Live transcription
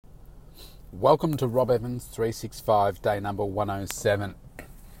Welcome to Rob Evans 365, day number 107.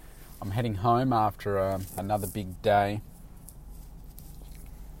 I'm heading home after another big day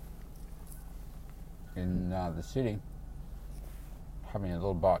in the city, having a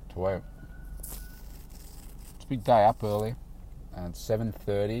little bite to eat. It's a big day up early, it's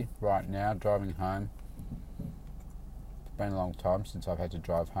 7:30 right now, driving home. It's been a long time since I've had to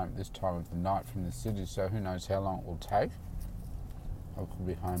drive home at this time of the night from the city, so who knows how long it will take. I could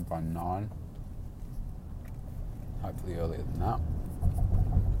be home by 9. Hopefully earlier than that.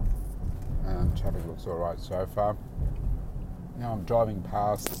 Traffic looks alright so far. Now I'm driving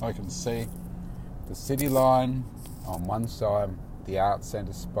past, I can see the City Line on one side, the Arts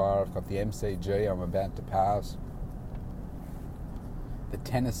Centre Spire, I've got the MCG I'm about to pass. The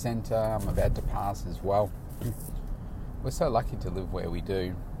Tennis Centre I'm about to pass as well. We're so lucky to live where we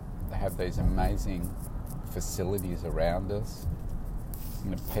do. They have these amazing facilities around us.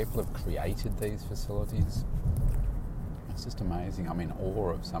 People have created these facilities. It's just amazing. I'm in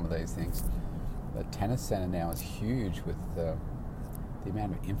awe of some of these things. The tennis centre now is huge with the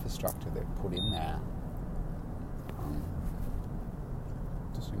amount of infrastructure they've put in there.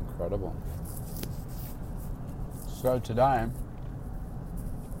 Just incredible. So today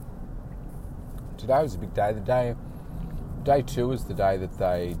was a big day. Day 2 is the day that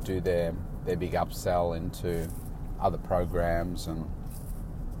they do their big upsell into other programs and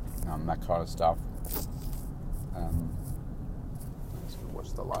that kind of stuff. Let's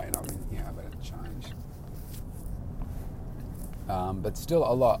watch the lane I'm in here. I better change. But still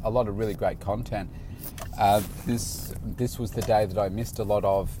a lot of really great content. This was the day that I missed a lot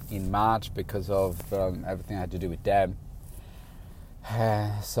of in March because of everything I had to do with Dad.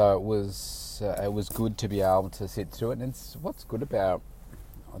 So it was good to be able to sit through it. And what's good about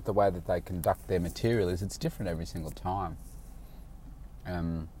the way that they conduct their material is it's different every single time.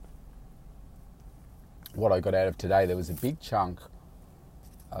 What I got out of today, there was a big chunk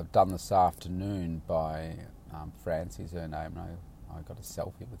done this afternoon by Francie's her name, and I got a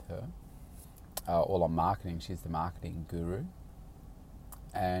selfie with her, all on marketing. She's the marketing guru,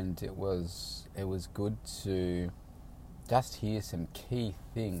 and it was good to just hear some key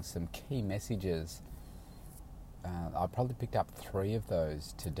things, some key messages. I probably picked up 3 of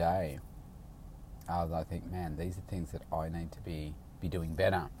those today. I think, man, these are things that I need to be doing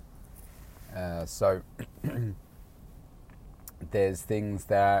better. So there's things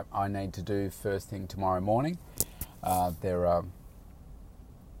that I need to do first thing tomorrow morning.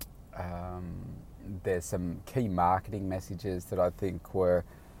 There's some key marketing messages that I think were,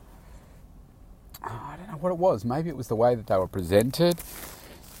 I don't know what it was. Maybe it was the way that they were presented.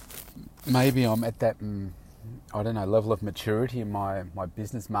 Maybe I'm at that, level of maturity in my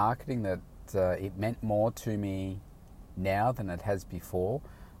business marketing that it meant more to me now than it has before.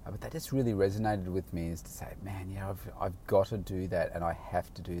 But that just really resonated with me, is to say, man, I've got to do that, and I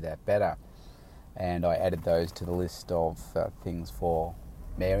have to do that better. And I added those to the list of things for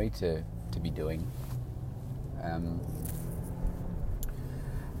Mary to be doing.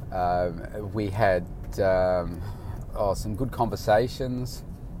 We had some good conversations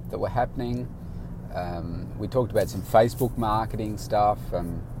that were happening. We talked about some Facebook marketing stuff,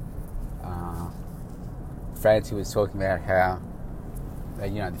 and Francie was talking about how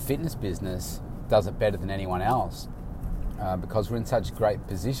the fitness business does it better than anyone else because we're in such great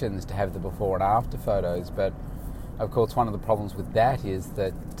positions to have the before and after photos. But of course, one of the problems with that is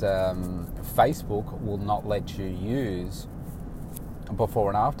that Facebook will not let you use before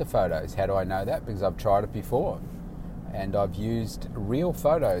and after photos. How do I know that? Because I've tried it before, and I've used real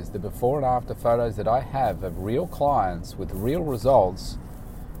photos, the before and after photos that I have of real clients with real results,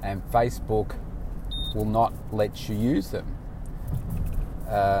 and Facebook will not let you use them.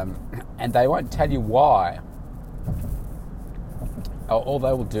 And they won't tell you why. All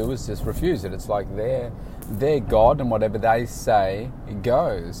they will do is just refuse it. It's like they're God, and whatever they say, it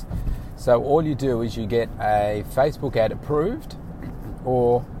goes. So all you do is you get a Facebook ad approved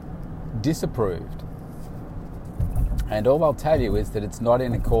or disapproved. And all they'll tell you is that it's not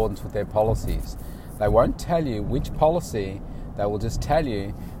in accordance with their policies. They won't tell you which policy. They will just tell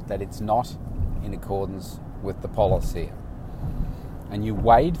you that it's not in accordance with the policy. And you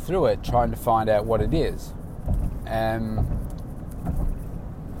wade through it trying to find out what it is.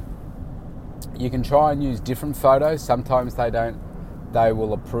 You can try and use different photos. Sometimes they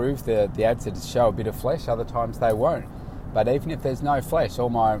will approve the ads that show a bit of flesh, other times they won't. But even if there's no flesh, all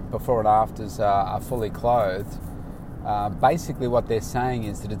my before and afters are fully clothed. Basically what they're saying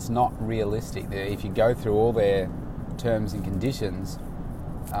is that it's not realistic. If you go through all their terms and conditions,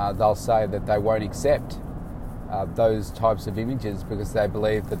 they'll say that they won't accept those types of images because they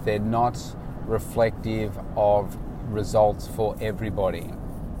believe that they're not reflective of results for everybody.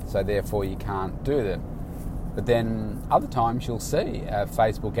 So therefore you can't do them. But then other times you'll see a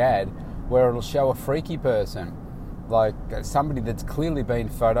Facebook ad where it'll show a freaky person, like somebody that's clearly been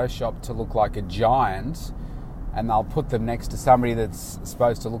photoshopped to look like a giant, and they'll put them next to somebody that's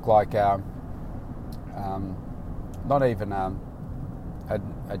supposed to look like not even a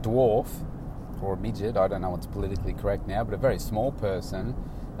dwarf or a midget. I don't know what's politically correct now, but a very small person.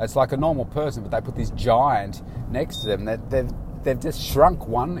 It's like a normal person, but they put this giant next to them. They've just shrunk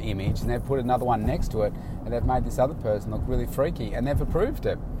one image and they've put another one next to it, and they've made this other person look really freaky, and they've approved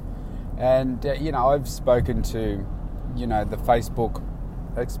it. And I've spoken to the Facebook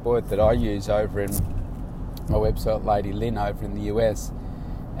exploit that I use over in my website, Lady Lynn, over in the US,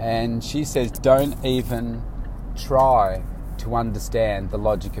 and she says don't even try to understand the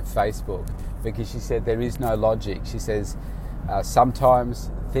logic of Facebook, because she said there is no logic. She says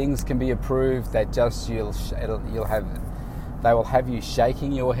sometimes things can be approved that just they will have you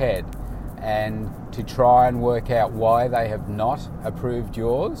shaking your head, and to try and work out why they have not approved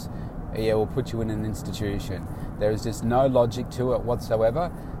yours, it will put you in an institution. There is just no logic to it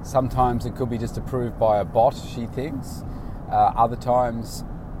whatsoever. Sometimes it could be just approved by a bot, she thinks. Other times,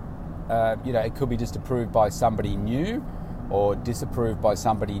 it could be just approved by somebody new or disapproved by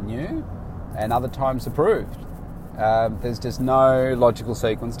somebody new, and other times approved. There's just no logical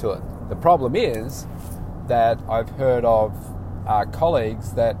sequence to it. The problem is that I've heard of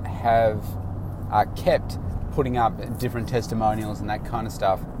colleagues that have kept putting up different testimonials and that kind of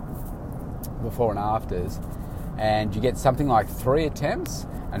stuff before and afters, and you get something like 3 attempts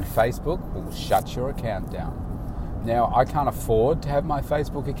and Facebook will shut your account down. Now, I can't afford to have my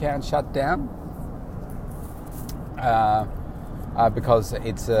Facebook account shut down because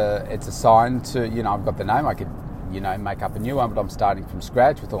it's a sign to, I've got the name, I could, make up a new one, but I'm starting from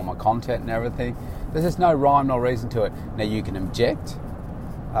scratch with all my content and everything. There's just no rhyme nor reason to it. Now, you can object,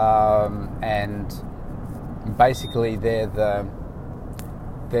 and basically they're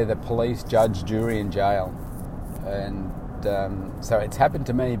the police, judge, jury and jail. And so it's happened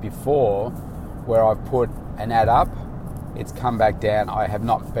to me before where I've put an ad up, it's come back down. I have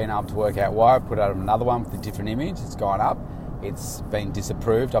not been able to work out why. I put out another one with a different image, it's gone up, it's been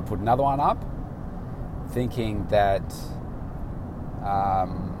disapproved. I put another one up thinking that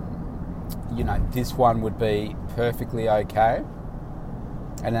this one would be perfectly okay,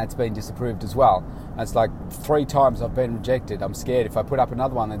 and that's been disapproved as well. And it's like 3 times I've been rejected. I'm scared if I put up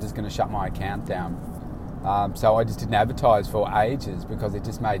another one, they're just going to shut my account down. So I just didn't advertise for ages because it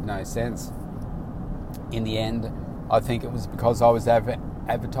just made no sense. In the end, I think it was because I was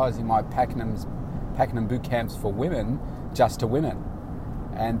advertising my Pakenham boot camps for women just to women,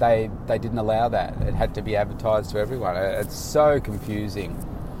 and they didn't allow that. It had to be advertised to everyone. It's so confusing.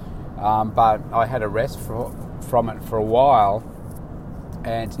 But I had a rest from it for a while,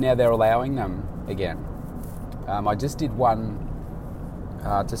 and now they're allowing them again. I just did one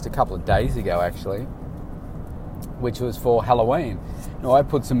just a couple of days ago, actually, which was for Halloween. Now, I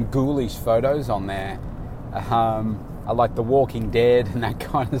put some ghoulish photos on there. I like The Walking Dead and that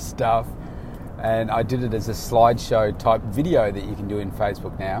kind of stuff. And I did it as a slideshow type video that you can do in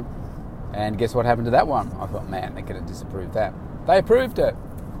Facebook now. And guess what happened to that one? I thought, man, they're going to disapprove that. They approved it.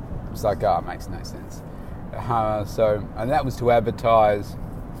 It's like, it makes no sense. And that was to advertise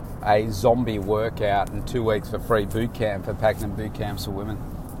a zombie workout and 2 weeks for free boot camp for Pakenham boot camps for women.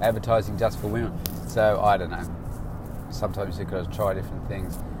 Advertising just for women. So, I don't know. Sometimes you've got to try different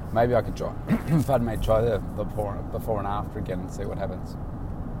things. Maybe I could try, try the before and after again and see what happens.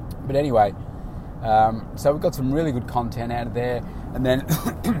 But anyway, so we've got some really good content out of there, and then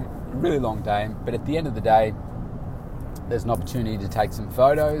a really long day. But at the end of the day, there's an opportunity to take some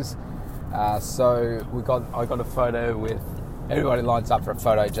photos. So I got a photo with, everybody lines up for a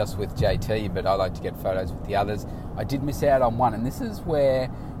photo just with JT, but I like to get photos with the others. I did miss out on one, and this is where,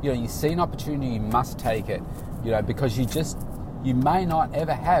 you see an opportunity, you must take it, because you may not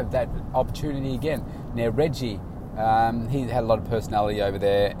ever have that opportunity again. Now, Reggie, he had a lot of personality over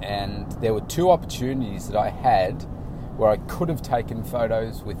there, and there were 2 opportunities that I had where I could have taken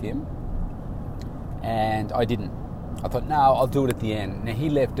photos with him, and I didn't. I thought, no, I'll do it at the end. Now, he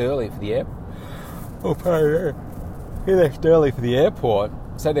left early for the airport. He left early for the airport,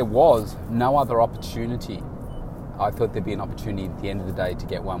 so there was no other opportunity. I thought there'd be an opportunity at the end of the day to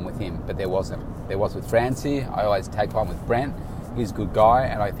get one with him, but there wasn't. There was with Francie. I always take one with Brent. He's a good guy,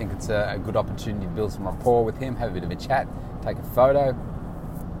 and I think it's a good opportunity to build some rapport with him, have a bit of a chat, take a photo.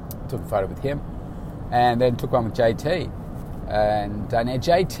 Took a photo with him, and then took one with JT. And now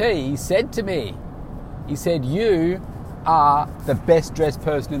JT said to me, He said, you are the best dressed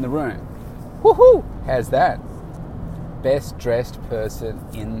person in the room. Woohoo! How's that? Best dressed person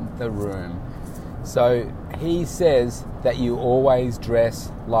in the room. So he says that you always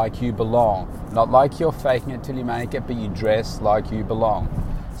dress like you belong. Not like you're faking it till you make it, but you dress like you belong.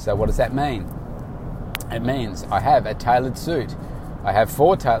 So what does that mean? It means I have a tailored suit. I have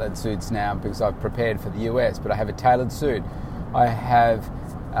 4 tailored suits now because I've prepared for the US, but I have a tailored suit. I have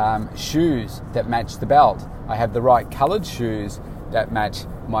shoes that match the belt. I have the right coloured shoes that match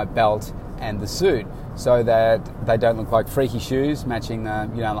my belt and the suit, so that they don't look like freaky shoes matching the,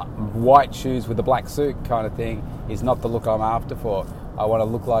 like white shoes with a black suit kind of thing is not the look I'm after for. I want to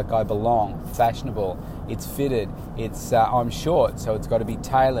look like I belong, fashionable, it's fitted, it's I'm short, so it's got to be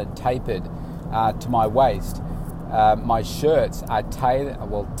tailored, tapered to my waist. My shirts are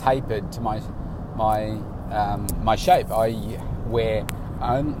tapered to my shape. I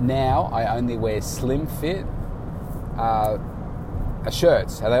only wear slim fit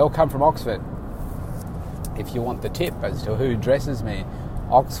shirts, and they all come from Oxford. If you want the tip as to who dresses me,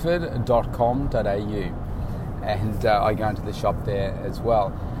 oxford.com.au, and I go into the shop there as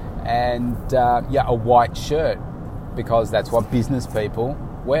well. And a white shirt, because that's what business people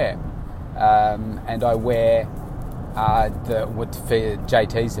wear. And I wear for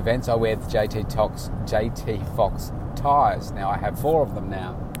JT's events, I wear the JT Fox ties. Now I have 4 of them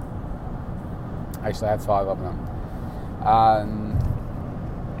now. Actually, I have 5 of them.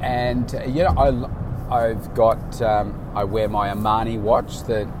 I've got. I wear my Armani watch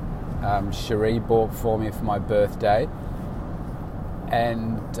that Cherie bought for me for my birthday,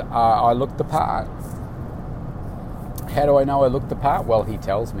 and I look the part. How do I know I look the part? Well, he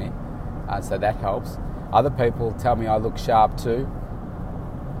tells me, so that helps. Other people tell me I look sharp too.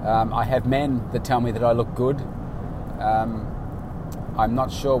 I have men that tell me that I look good. I'm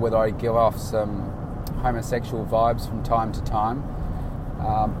not sure whether I give off some homosexual vibes from time to time,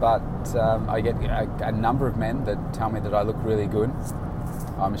 but I get a number of men that tell me that I look really good.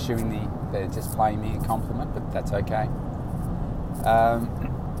 I'm assuming they're just playing me a compliment, but that's okay.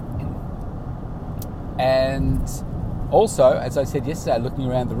 And also, as I said yesterday, looking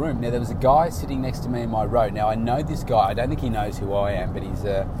around the room, now there was a guy sitting next to me in my row. Now I know this guy. I don't think he knows who I am, but he's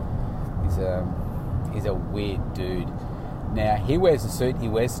a weird dude. Now he wears a suit. He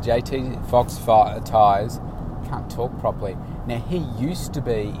wears the JT Fox ties. Can't talk properly. Now he used to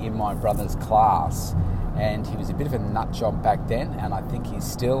be in my brother's class, and he was a bit of a nut job back then, and I think he's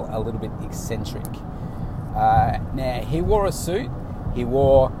still a little bit eccentric. Now he wore a suit. He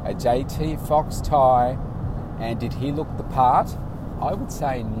wore a JT Fox tie. And did he look the part? I would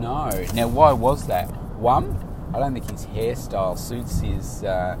say no. Now, why was that? One, I don't think his hairstyle suits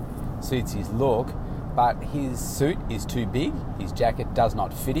his look, but his suit is too big. His jacket does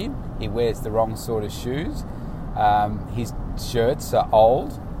not fit him. He wears the wrong sort of shoes. His shirts are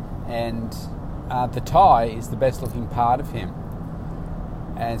old, and the tie is the best looking part of him.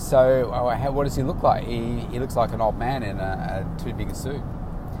 And so, what does he look like? He looks like an old man in a too big a suit.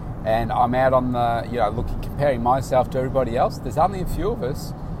 And I'm out on the, comparing myself to everybody else. There's only a few of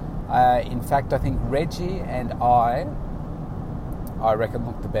us. In fact, I think Reggie and I reckon,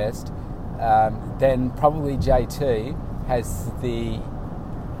 look the best. Then probably JT has the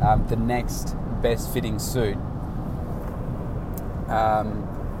next best fitting suit.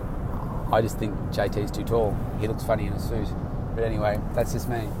 I just think JT's too tall. He looks funny in a suit. But anyway, that's just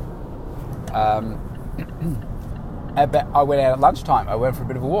me. I went out at lunchtime. I went for a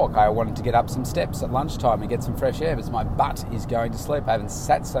bit of a walk. I wanted to get up some steps at lunchtime and get some fresh air because my butt is going to sleep. I haven't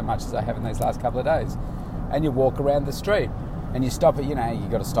sat so much as I have in these last couple of days. And you walk around the street and you stop at, you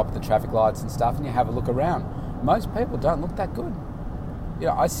got to stop at the traffic lights and stuff, and you have a look around. Most people don't look that good.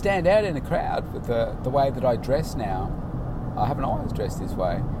 I stand out in a crowd with the way that I dress now. I haven't always dressed this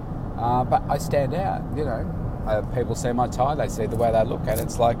way, but I stand out. People see my tie, they see the way they look, and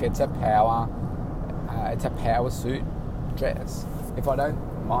it's like it's a power suit dress, if I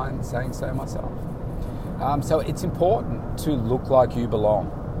don't mind saying so myself. So it's important to look like you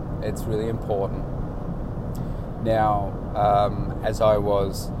belong. It's really important. Now, as I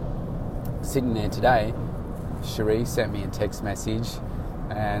was sitting there today, Cherie sent me a text message,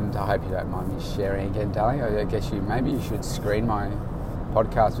 and I hope you don't mind me sharing again, darling. I guess maybe you should screen my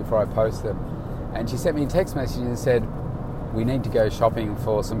podcast before I post them. And she sent me a text message and said, we need to go shopping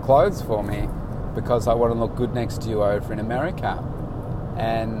for some clothes for me because I want to look good next to you over in America.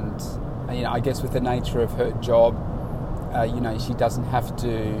 And, I guess with the nature of her job, she doesn't have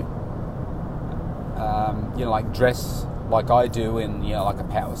to, dress like I do in, like a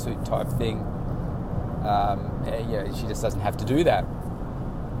power suit type thing. She just doesn't have to do that.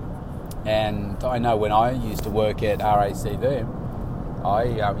 And I know when I used to work at RACV,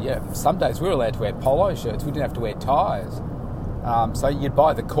 some days we were allowed to wear polo shirts. We didn't have to wear ties. So you'd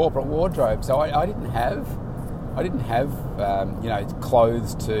buy the corporate wardrobe. So I didn't have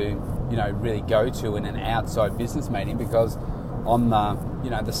clothes to really go to in an outside business meeting, because on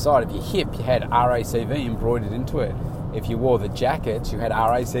the side of your hip you had RACV embroidered into it. If you wore the jackets, you had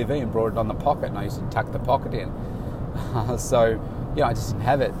RACV embroidered on the pocket, and I used to tuck the pocket in. So I just didn't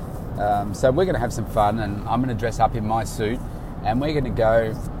have it. So we're going to have some fun, and I'm going to dress up in my suit, and we're going to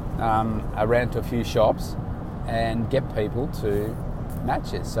go around to a few shops and get people to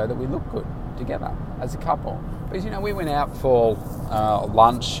matches so that we look good together as a couple. Because we went out for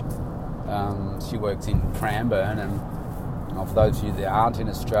lunch. She works in Cranbourne, and for those of you that aren't in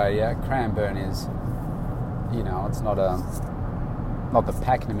Australia, Cranbourne is, it's not the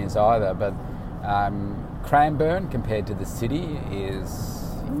Pakenham is either, but Cranbourne compared to the city is,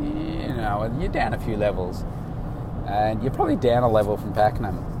 you're down a few levels, and you're probably down a level from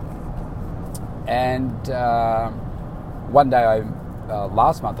Pakenham. And one day,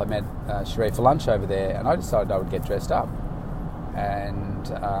 last month, I met Cherie for lunch over there, and I decided I would get dressed up. And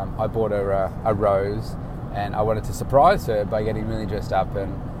I bought her a rose, and I wanted to surprise her by getting really dressed up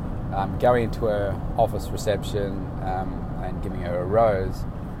and going into her office reception and giving her a rose.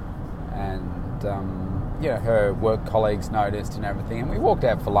 And her work colleagues noticed and everything, and we walked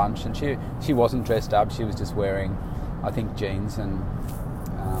out for lunch, and she wasn't dressed up. She was just wearing, I think, jeans and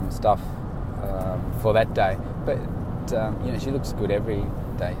stuff for that day. But she looks good every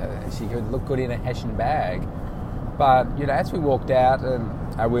day. She could look good in a Hessian bag. But as we walked out, and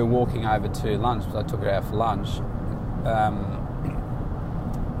we were walking over to lunch, because I took her out for lunch.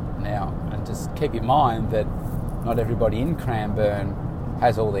 Now, and just keep in mind that not everybody in Cranbourne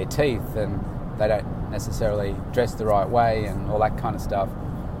has all their teeth, and they don't necessarily dress the right way and all that kind of stuff.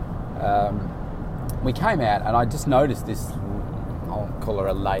 We came out, and I just noticed this, I'll call her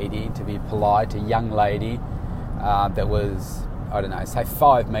a lady to be polite, a young lady that was, I don't know, say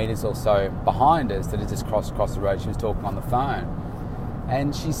 5 metres or so behind us, that had just crossed across the road. She was talking on the phone,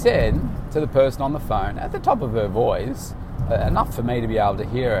 and she said to the person on the phone, at the top of her voice, enough for me to be able to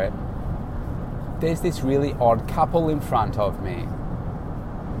hear it, "There's this really odd couple in front of me."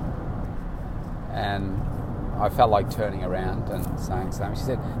 And I felt like turning around and saying something. She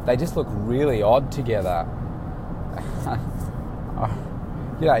said, "They just look really odd together."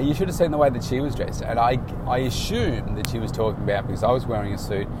 You should have seen the way that she was dressed. And I assumed that she was talking about, because I was wearing a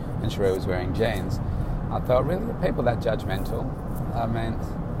suit and Cherie was wearing jeans. I thought, really, are people that judgmental?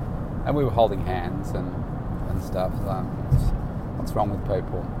 And we were holding hands and stuff. What's wrong with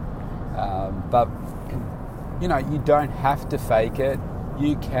people? But, you don't have to fake it.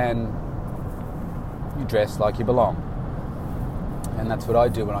 You dress like you belong. And that's what I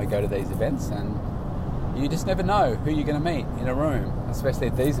do when I go to these events, and you just never know who you're going to meet in a room, especially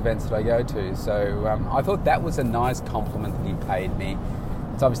at these events that I go to. So I thought that was a nice compliment that he paid me.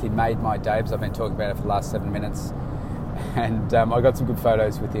 It's obviously made my day, because I've been talking about it for the last 7 minutes. And I got some good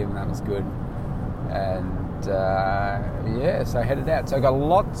photos with him, and that was good. And so I headed out. So I got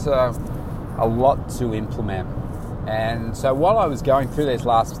a lot to implement. And so while I was going through these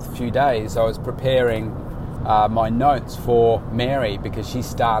last few days, I was preparing my notes for Mary, because she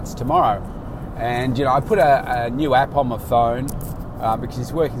starts tomorrow. And, I put a new app on my phone because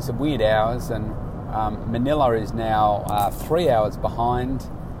she's working some weird hours, and Manila is now 3 hours behind,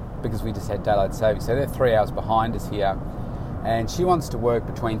 because we just had daylight savings. So they're 3 hours behind us here. And she wants to work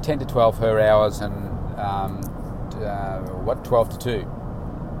between 10 to 12 her hours and, 12 to 2?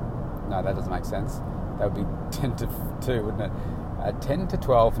 No, that doesn't make sense. That would be 10 to 2, wouldn't it? 10 to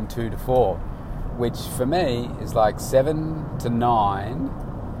 12 and 2 to 4, which for me is like 7 to 9,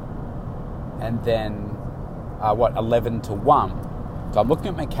 and then 11 to 1. So I'm looking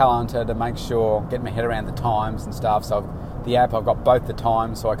at my calendar to make sure, get my head around the times and stuff. So the app, I've got both the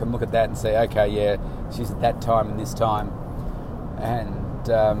times, so I can look at that and say, okay, yeah, she's at that time and this time. And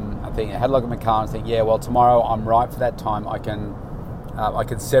I had a look at my calendar and think, yeah, well, tomorrow I'm right for that time. I can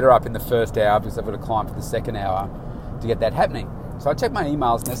set her up in the first hour, because I've got to climb for the second hour to get that happening. So I checked my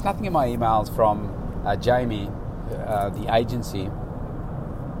emails, and there's nothing in my emails from Jamie, the agency,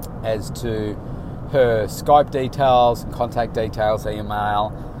 as to her Skype details and contact details,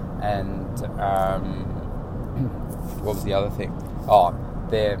 email, and what was the other thing? Oh,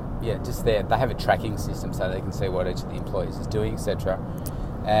 they have a tracking system so they can see what each of the employees is doing, etc.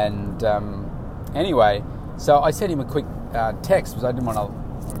 And anyway, so I sent him a quick text, because I didn't want to,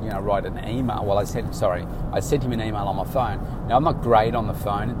 write an email. Well, I sent him an email on my phone. Now, I'm not great on the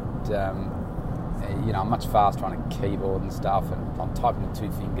phone. I'm much faster on a keyboard and stuff, and I'm typing with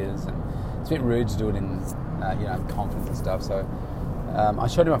 2 fingers, and it's a bit rude to do it in, confidence and stuff. So I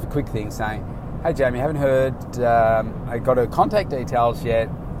showed him off a quick thing saying, "Hey Jamie, haven't heard, I got her contact details yet,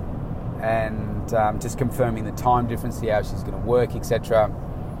 and just confirming the time difference, see how she's going to work, etc."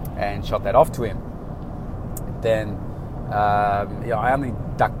 And shot that off to him. Then I only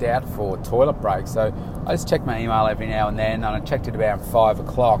ducked out for toilet breaks, so I just checked my email every now and then, and I checked it about 5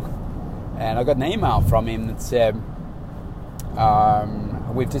 o'clock, and I got an email from him that said,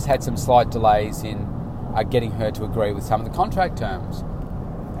 we've just had some slight delays in getting her to agree with some of the contract terms.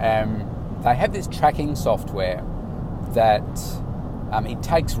 They have this tracking software that it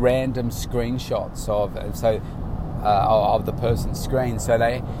takes random screenshots of the person's screen, so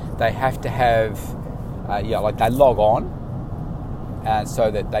they have to have they log on so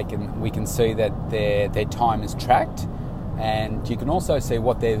that we can see that their time is tracked, and you can also see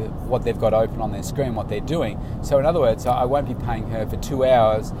what they've got open on their screen, what they're doing. So in other words, I won't be paying her for 2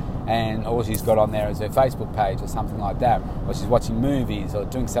 hours and all she's got on there is her Facebook page or something like that, or she's watching movies or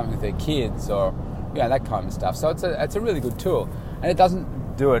doing something with her kids or that kind of stuff. So it's a really good tool, and it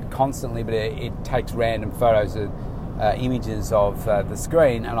doesn't do it constantly, but it takes random photos and images of the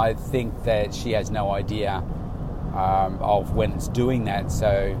screen, and I think that she has no idea of when it's doing that,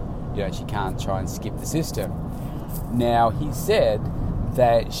 so she can't try and skip the system. Now, he said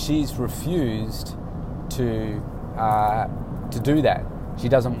that she's refused to do that. She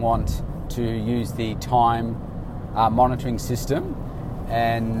doesn't want to use the time monitoring system,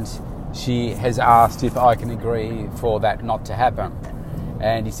 and she has asked if I can agree for that not to happen.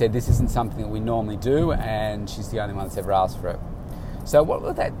 And he said this isn't something that we normally do, and she's the only one that's ever asked for it. So what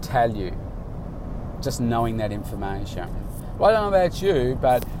will that tell you, just knowing that information? Well, I don't know about you,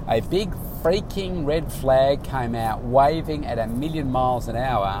 but a big freaking red flag came out waving at 1,000,000 miles an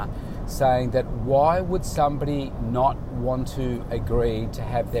hour, saying that why would somebody not want to agree to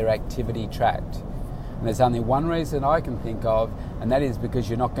have their activity tracked? And there's only one reason I can think of, and that is because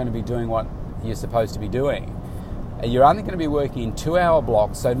you're not going to be doing what you're supposed to be doing. You're only going to be working in 2-hour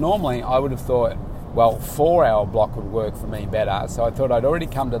blocks. So normally I would have thought, 4-hour block would work for me better. So I thought I'd already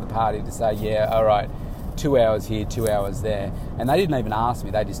come to the party to say, yeah, all right, 2 hours here, 2 hours there. And they didn't even ask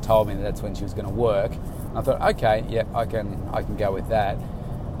me. They just told me that that's when she was going to work. And I thought, okay, yeah, I can go with that.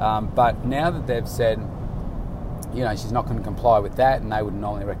 But now that they've said, she's not going to comply with that, and they would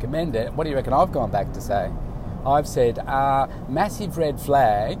normally recommend it, what do you reckon I've gone back to say? I've said, massive red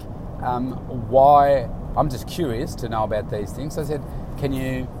flag, why... I'm just curious to know about these things. So I said, can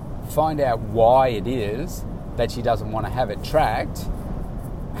you find out why it is that she doesn't want to have it tracked?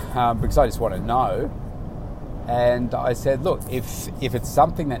 Because I just want to know. And I said, look, if it's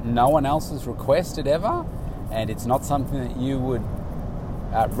something that no one else has requested ever, and it's not something that you would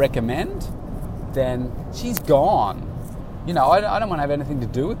recommend, then she's gone. I don't want to have anything to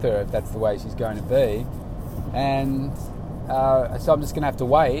do with her if that's the way she's going to be. And so I'm just going to have to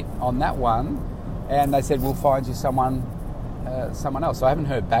wait on that one. And they said, we'll find you someone else. So I haven't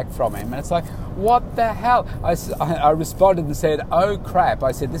heard back from him. And it's like, what the hell? I responded and said, oh crap.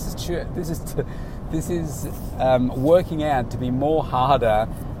 I said, this is working out to be more harder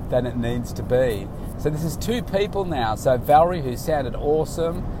than it needs to be. So this is 2 people now. So Valerie, who sounded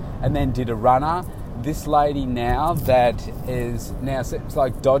awesome and then did a runner. This lady now that is now seems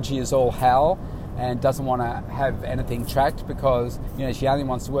like dodgy as all hell, and doesn't want to have anything tracked because she only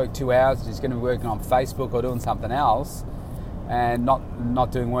wants to work 2 hours. She's going to be working on Facebook or doing something else, and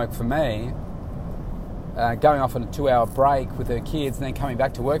not doing work for me. Going off on a 2-hour break with her kids, and then coming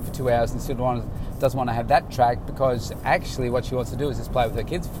back to work for 2 hours, and still doesn't want to have that tracked because actually what she wants to do is just play with her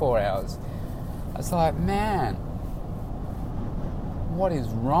kids for 4 hours. It's like, man, what is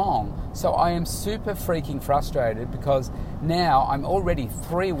wrong? So I am super freaking frustrated because now I'm already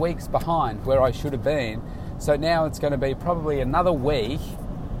 3 weeks behind where I should have been. So now it's going to be probably another week.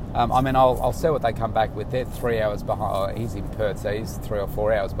 I'll see what they come back with. They're 3 hours behind. Oh, he's in Perth, so he's 3 or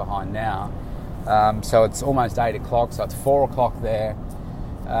 4 hours behind now. So it's almost 8 o'clock, so it's 4 o'clock there.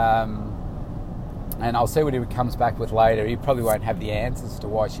 And I'll see what he comes back with later. He probably won't have the answers to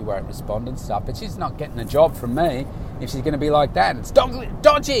why she won't respond and stuff, but she's not getting a job from me if she's going to be like that. It's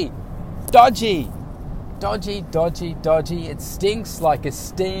dodgy. It stinks like a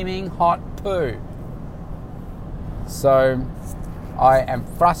steaming hot poo. So I am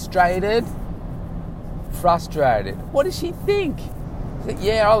frustrated. What does she think?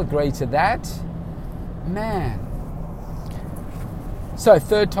 Yeah, I'll agree to that. Man. So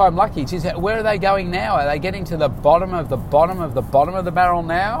 3rd time lucky. Geez, where are they going now? Are they getting to the bottom of the bottom of the bottom of the barrel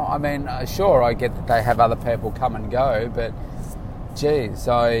now? I mean, sure, I get that they have other people come and go, but geez,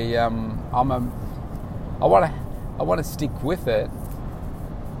 I want to stick with it.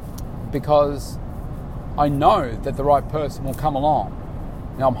 because I know that the right person will come along.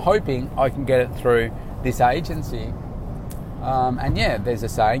 Now, I'm hoping I can get it through this agency. And yeah, there's a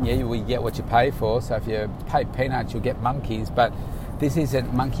saying, we get what you pay for. So if you pay peanuts, you'll get monkeys. But this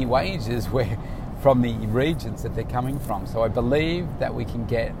isn't monkey wages from the regions that they're coming from. So I believe that we can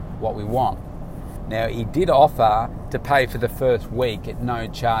get what we want. Now, he did offer to pay for the first week at no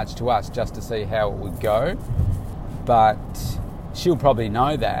charge to us just to see how it would go. But she'll probably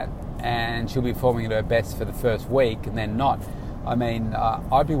know that, and she'll be performing at her best for the first week and then not. I mean,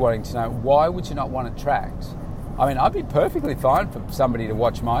 I'd be wanting to know, why would you not want it tracked? I mean, I'd be perfectly fine for somebody to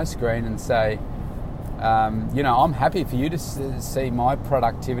watch my screen and say, I'm happy for you to see my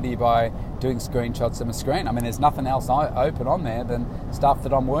productivity by doing screenshots of my screen. I mean, there's nothing else open on there than stuff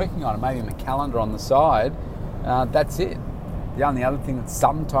that I'm working on, and maybe my calendar on the side. That's it. The only other thing that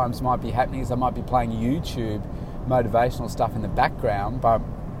sometimes might be happening is I might be playing YouTube motivational stuff in the background, but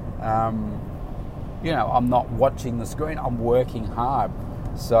I'm not watching the screen. I'm working hard.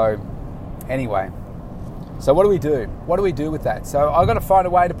 So anyway, so what do we do? What do we do with that? So I've got to find a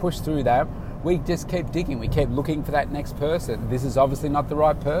way to push through that. We just keep digging. We keep looking for that next person. This is obviously not the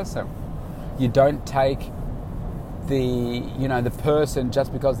right person. You don't take the person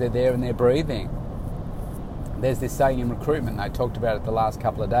just because they're there and they're breathing. There's this saying in recruitment, they talked about it the last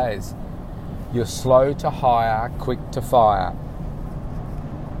couple of days. You're slow to hire, quick to fire.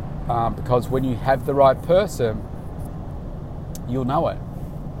 Because when you have the right person, you'll know it.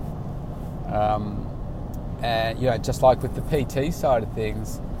 And just like with the PT side of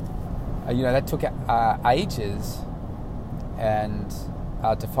things, that took ages and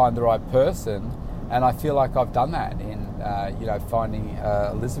to find the right person, and I feel like I've done that in finding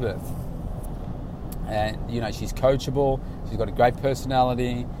Elizabeth. And she's coachable, she's got a great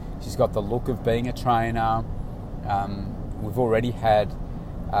personality, she's got the look of being a trainer. We've already had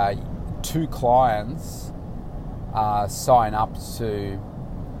 2 clients sign up to.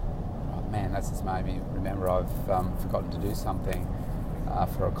 Oh man, that's just made me remember I've forgotten to do something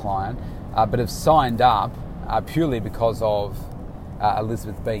for a client, but have signed up purely because of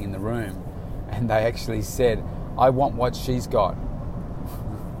Elizabeth being in the room, and they actually said, "I want what she's got."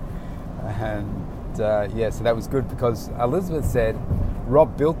 And so that was good, because Elizabeth said,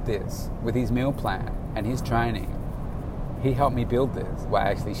 "Rob built this with his meal plan and his training. He helped me build this." Well,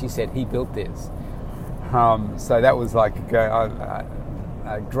 actually, she said he built this. So that was like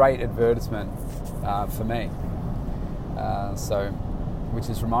a great advertisement for me. Which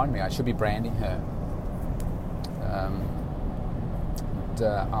has reminded me, I should be branding her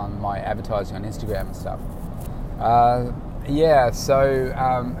on my advertising on Instagram and stuff.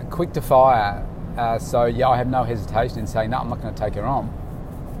 Quick to fire. I have no hesitation in saying, no, I'm not going to take her on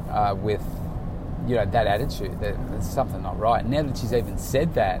with that attitude. There's something not right. Now that she's even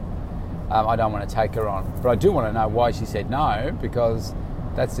said that, I don't want to take her on. But I do want to know why she said no, because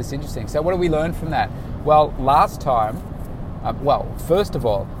that's just interesting. So what do we learn from that? Well, last time, first of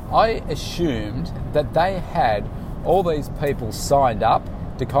all, I assumed that they had all these people signed up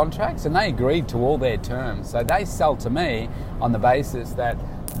to contracts and they agreed to all their terms. So they sell to me on the basis that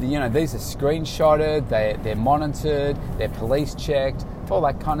these are screenshotted, they're monitored, they're police checked, all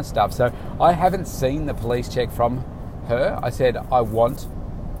that kind of stuff. So I haven't seen the police check from her. I said I want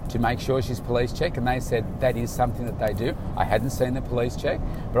to make sure she's police checked, and they said that is something that they do. I hadn't seen the police check,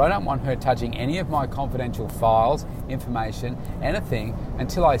 but I don't want her touching any of my confidential files, information, anything,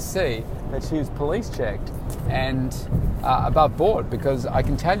 until I see that she's police checked and above board, because I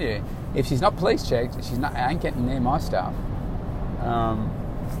can tell you, if she's not police checked, I ain't getting near my stuff.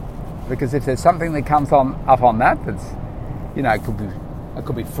 Because if there's something that comes up on that, that's, it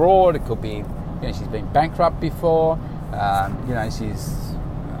could be fraud, it could be, she's been bankrupt before, she's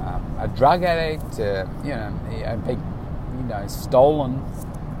a drug addict,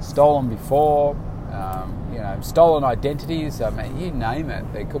 stolen before, stolen identities. I mean, you name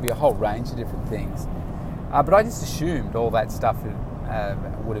it. There could be a whole range of different things. But I just assumed all that stuff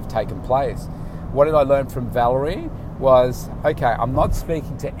would have taken place. What did I learn from Valerie? Was, okay, I'm not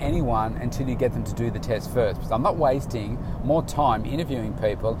speaking to anyone until you get them to do the test first, because I'm not wasting more time interviewing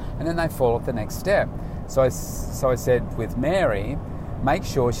people and then they fall at the next step. So I said with Mary, make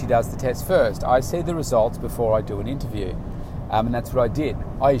sure she does the test first. I see the results before I do an interview. And that's what I did.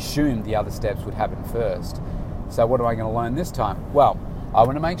 I assumed the other steps would happen first. So what am I going to learn this time? Well, I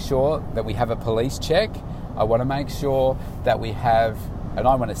want to make sure that we have a police check. I want to make sure that we have, and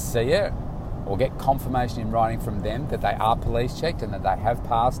I want to see it or get confirmation in writing from them that they are police checked and that they have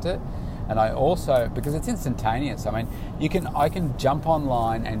passed it. And I also, because it's instantaneous, I mean, I can jump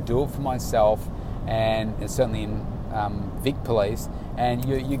online and do it for myself, and certainly in Vic Police, And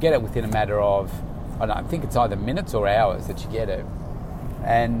you get it within a matter of, I think it's either minutes or hours that you get it.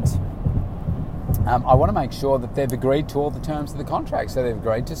 And I want to make sure that they've agreed to all the terms of the contract. So they've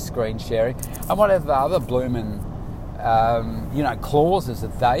agreed to screen sharing and whatever the other bloomin' clauses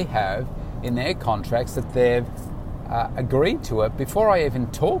that they have in their contracts, that they've agreed to it before I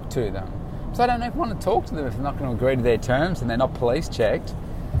even talk to them. So I don't even want to talk to them if they're not going to agree to their terms and they're not police checked.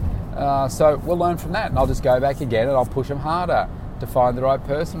 So we'll learn from that, and I'll just go back again and I'll push them harder to find the right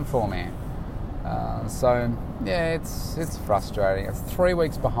person for me. It's frustrating. It's 3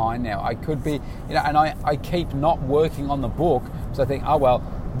 weeks behind now. I could be, and I keep not working on the book because I think,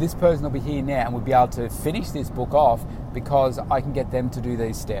 this person will be here now and we'll be able to finish this book off because I can get them to do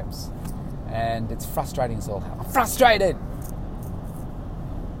these steps. And it's frustrating as all hell. I'm frustrated!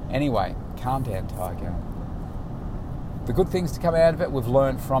 Anyway, calm down, Tiger. The good things to come out of it, we've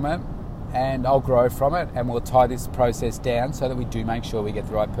learned from it, and I'll grow from it, and we'll tie this process down so that we do make sure we get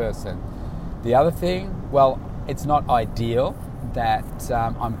the right person. The other thing, it's not ideal that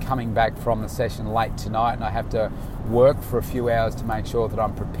I'm coming back from the session late tonight and I have to work for a few hours to make sure that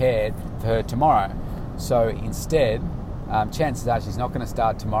I'm prepared for her tomorrow. So instead, chances are she's not going to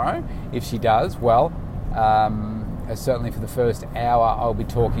start tomorrow. If she does, certainly for the first hour, I'll be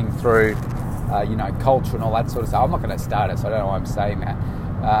talking through, culture and all that sort of stuff. I'm not going to start it, so I don't know why I'm saying that.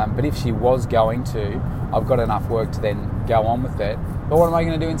 But if she was going to, I've got enough work to then go on with it. But what am I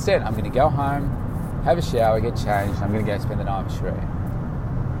going to do instead? I'm going to go home, have a shower, get changed, and I'm going to go spend the night with Sheree.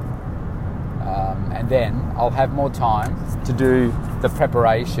 And then I'll have more time to do the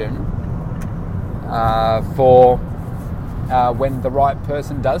preparation for when the right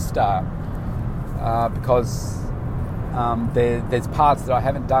person does start. Because there's parts that I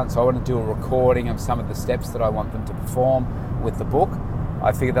haven't done, so I want to do a recording of some of the steps that I want them to perform with the book.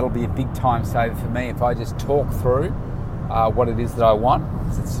 I figure that'll be a big time saver for me if I just talk through what it is that I want.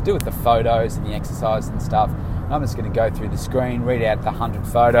 It's to do with the photos and the exercise and stuff. And I'm just going to go through the screen, read out the 100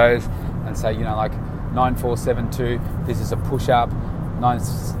 photos and say, 9472, this is a push-up,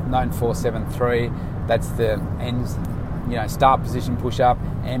 9473, that's the end, start position push-up,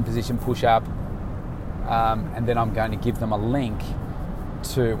 end position push-up. And then I'm going to give them a link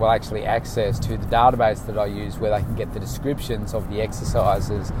to, access to the database that I use where they can get the descriptions of the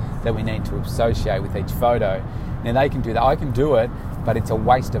exercises that we need to associate with each photo. Now they can do that. I can do it, but it's a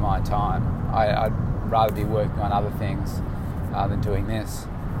waste of my time. I'd rather be working on other things than doing this.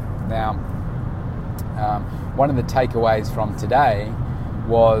 Now, one of the takeaways from today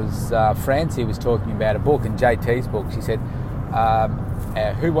was Francie was talking about a book, and JT's book. She said,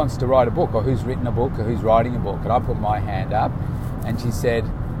 who wants to write a book, or who's written a book, or who's writing a book? And I put my hand up, and she said,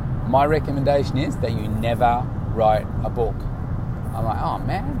 my recommendation is that you never write a book. I'm like, oh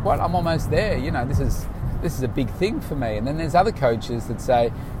man, what? I'm almost there. This is a big thing for me. And then there's other coaches that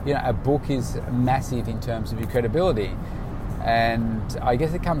say, a book is massive in terms of your credibility. And I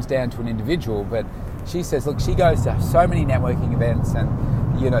guess it comes down to an individual, but she says, look, she goes to so many networking events, and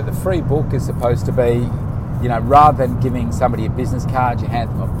the free book is supposed to be, rather than giving somebody a business card, you hand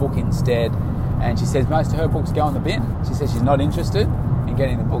them a book instead. And she says most of her books go in the bin. She says she's not interested in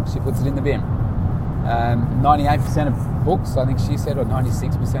getting the book. She puts it in the bin. 98% of books, I think she said, or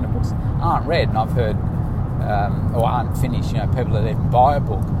 96% of books aren't read. And I've heard, or aren't finished. People that even buy a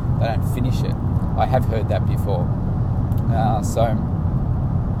book, they don't finish it. I have heard that before.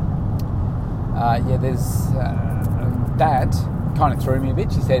 There's that kind of threw me a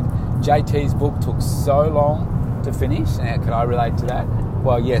bit. She said JT's book took so long to finish. Now, can I relate to that?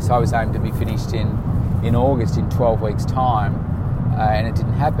 Well, yes, I was aimed to be finished in August, in 12 weeks' time, and it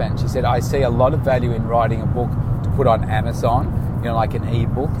didn't happen. She said, I see a lot of value in writing a book to put on Amazon, like an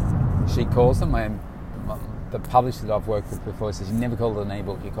e-book, she calls them. The publisher that I've worked with before says you never call it an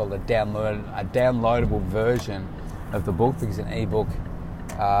e-book, you call it a downloadable version of the book, because an e-book,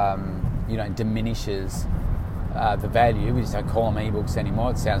 diminishes the value. We just don't call them e-books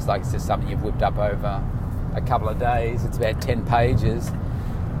anymore. It sounds like it's just something you've whipped up over a couple of days. It's about 10 pages.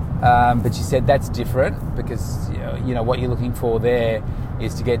 But she said that's different, because what you're looking for there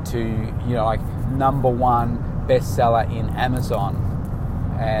is to get to number one bestseller in Amazon,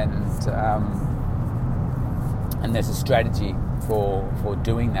 and there's a strategy for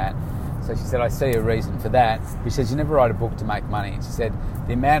doing that. So she said, I see a reason for that. She says, you never write a book to make money. She said,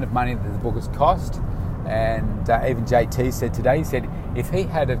 the amount of money that the book has cost, and even JT said today, he said, if he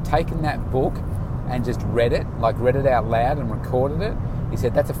had have taken that book and just read it out loud and recorded it, he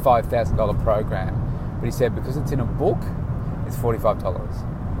said, that's a $5,000 program. But he said, because it's in a book, it's $45.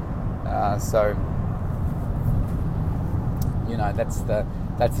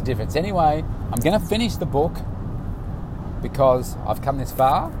 That's the difference. Anyway, I'm going to finish the book. because I've come this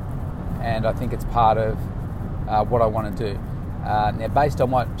far, and I think it's part of what I want to do. Now, based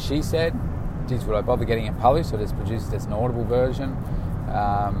on what she said, geez, would I bother getting it published or just produce it as an Audible version?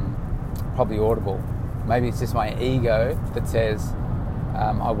 Probably Audible. Maybe it's just my ego that says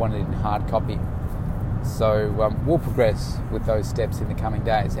I want it in hard copy. So we'll progress with those steps in the coming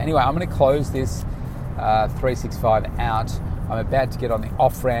days. Anyway, I'm going to close this 365 out. I'm about to get on the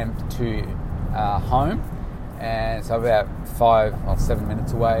off-ramp to home, and so about 5 or 7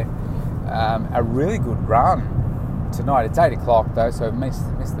 minutes away. A really good run tonight. It's 8 o'clock though, so I've missed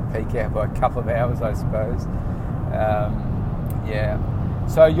the peak out by a couple of hours, I suppose. Yeah.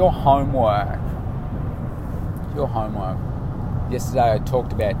 So your homework. Yesterday I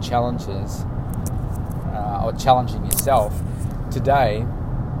talked about challenges, or challenging yourself. Today I'm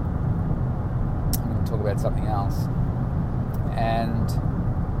going to talk about something else, and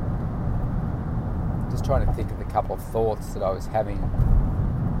just trying to think of the couple of thoughts that I was having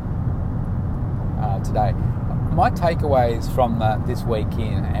today. My takeaways from this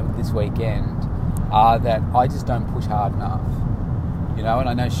weekend and this weekend are that I just don't push hard enough. And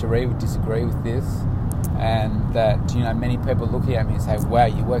I know Cherie would disagree with this, and that, many people looking at me and say, wow,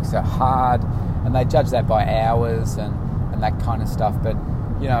 you work so hard, and they judge that by hours and that kind of stuff. But,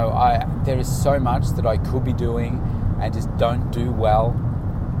 there is so much that I could be doing and just don't do well.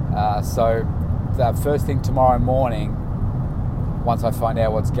 So the first thing tomorrow morning, once I find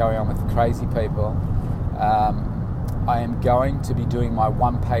out what's going on with the crazy people, I am going to be doing my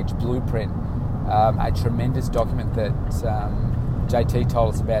one-page blueprint, a tremendous document that JT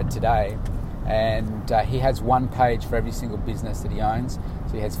told us about today. And he has one page for every single business that he owns.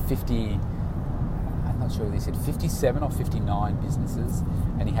 So he has 50, I'm not sure what he said, 57 or 59 businesses,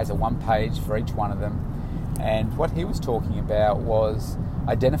 and he has a one page for each one of them. And what he was talking about was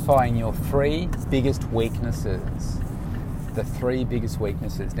identifying your 3 biggest weaknesses. The 3 biggest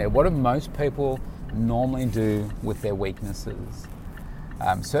weaknesses. Now, what do most people normally do with their weaknesses?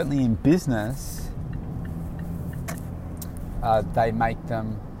 Certainly in business, they make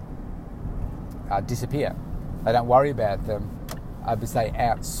them disappear. They don't worry about them because they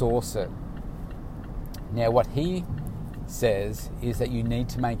outsource it. Now, what he says is that you need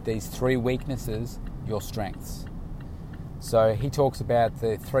to make these 3 weaknesses your strengths. So he talks about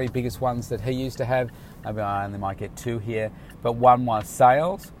the 3 biggest ones that he used to have. Maybe I only might get 2 here, but one was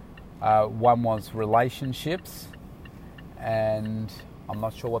sales, one was relationships, and I'm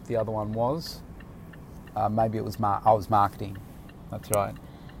not sure what the other one was. Maybe it was marketing. That's right.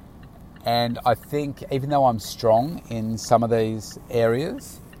 And I think even though I'm strong in some of these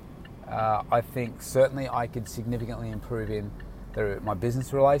areas, I think certainly I could significantly improve in my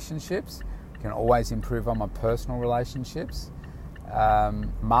business relationships. I can always improve on my personal relationships.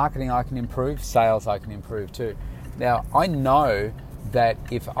 Marketing I can improve, sales I can improve too. Now, I know that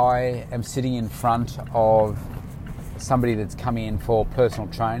if I am sitting in front of somebody that's coming in for personal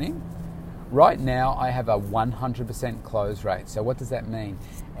training, right now I have a 100% close rate. So what does that mean?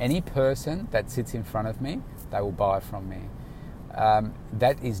 Any person that sits in front of me, they will buy from me.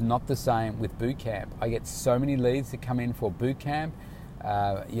 That is not the same with boot camp. I get so many leads that come in for boot camp.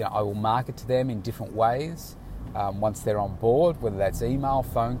 I will market to them in different ways once they're on board, whether that's email,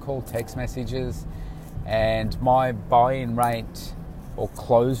 phone call, text messages. And my buy-in rate or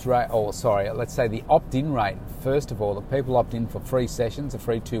close rate, let's say the opt-in rate, first of all, the people opt in for free sessions, a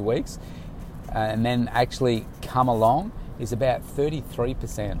free 2 weeks, and then actually come along, is about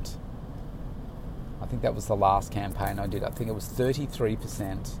 33%. I think that was the last campaign I did. I think it was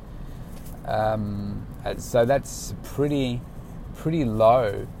 33%. So that's pretty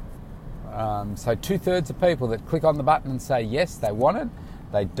low. So 2/3 of people that click on the button and say yes, they want it,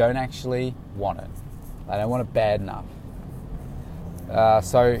 they don't actually want it. They don't want it bad enough.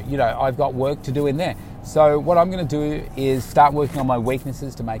 So I've got work to do in there. So what I'm going to do is start working on my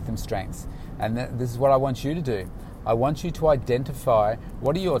weaknesses to make them strengths. And this is what I want you to do. I want you to identify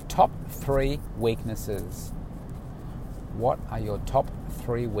what are your top 3 weaknesses. What are your top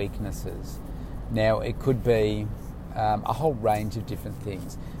 3 weaknesses? Now, it could be a whole range of different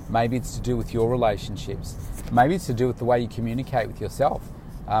things. Maybe it's to do with your relationships. Maybe it's to do with the way you communicate with yourself.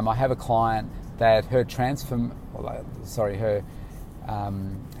 I have a client that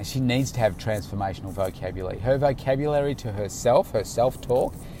she needs to have transformational vocabulary. Her vocabulary to herself, her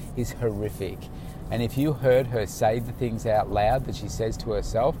self-talk, is horrific. And if you heard her say the things out loud that she says to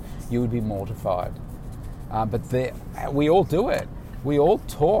herself, you would be mortified. But we all do it. We all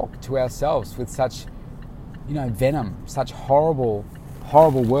talk to ourselves with such, venom, such horrible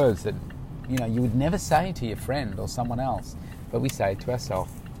words that, you would never say to your friend or someone else, but we say it to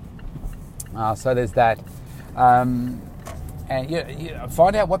ourselves. So there's that. And you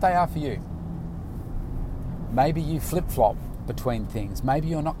find out what they are for you. Maybe you flip-flop between things. Maybe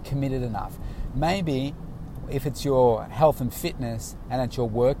you're not committed enough. Maybe if it's your health and fitness and it's your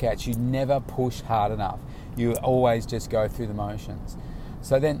workouts, you never push hard enough. You always just go through the motions.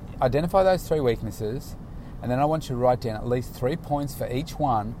 So then identify those 3 weaknesses, and then I want you to write down at least 3 points for each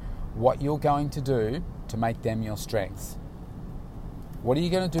one, what you're going to do to make them your strengths. What are you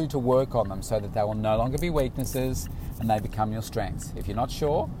going to do to work on them so that they will no longer be weaknesses and they become your strengths? If you're not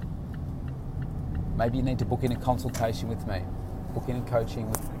sure, maybe you need to book in a consultation with me, book in a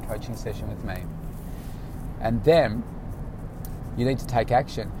coaching session with me. And then you need to take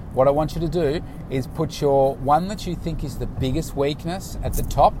action. What I want you to do is put your one that you think is the biggest weakness at the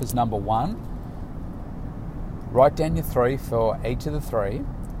top as number 1. Write down your 3 for each of the 3,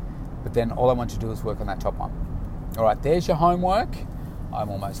 but then all I want you to do is work on that top one. All right, there's your homework. I'm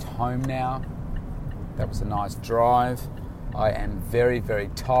almost home now. That was a nice drive. I am very, very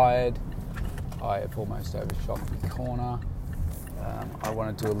tired. I have almost overshot the corner. I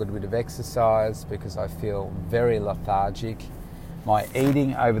want to do a little bit of exercise because I feel very lethargic. My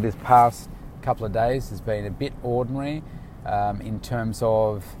eating over this past couple of days has been a bit ordinary in terms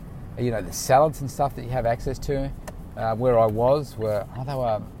of, the salads and stuff that you have access to. Where I was, they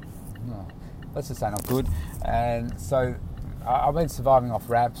were, let's just say not good. And so I've been surviving off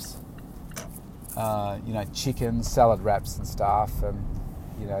wraps, chicken, salad wraps and stuff. And,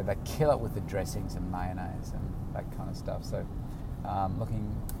 they kill it with the dressings and mayonnaise and that kind of stuff. So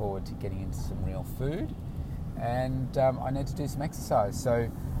looking forward to getting into some real food. And I need to do some exercise.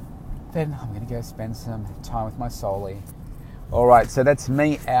 So then I'm going to go spend some time with my soully. All right, so that's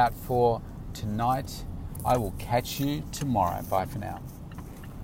me out for tonight. I will catch you tomorrow. Bye for now.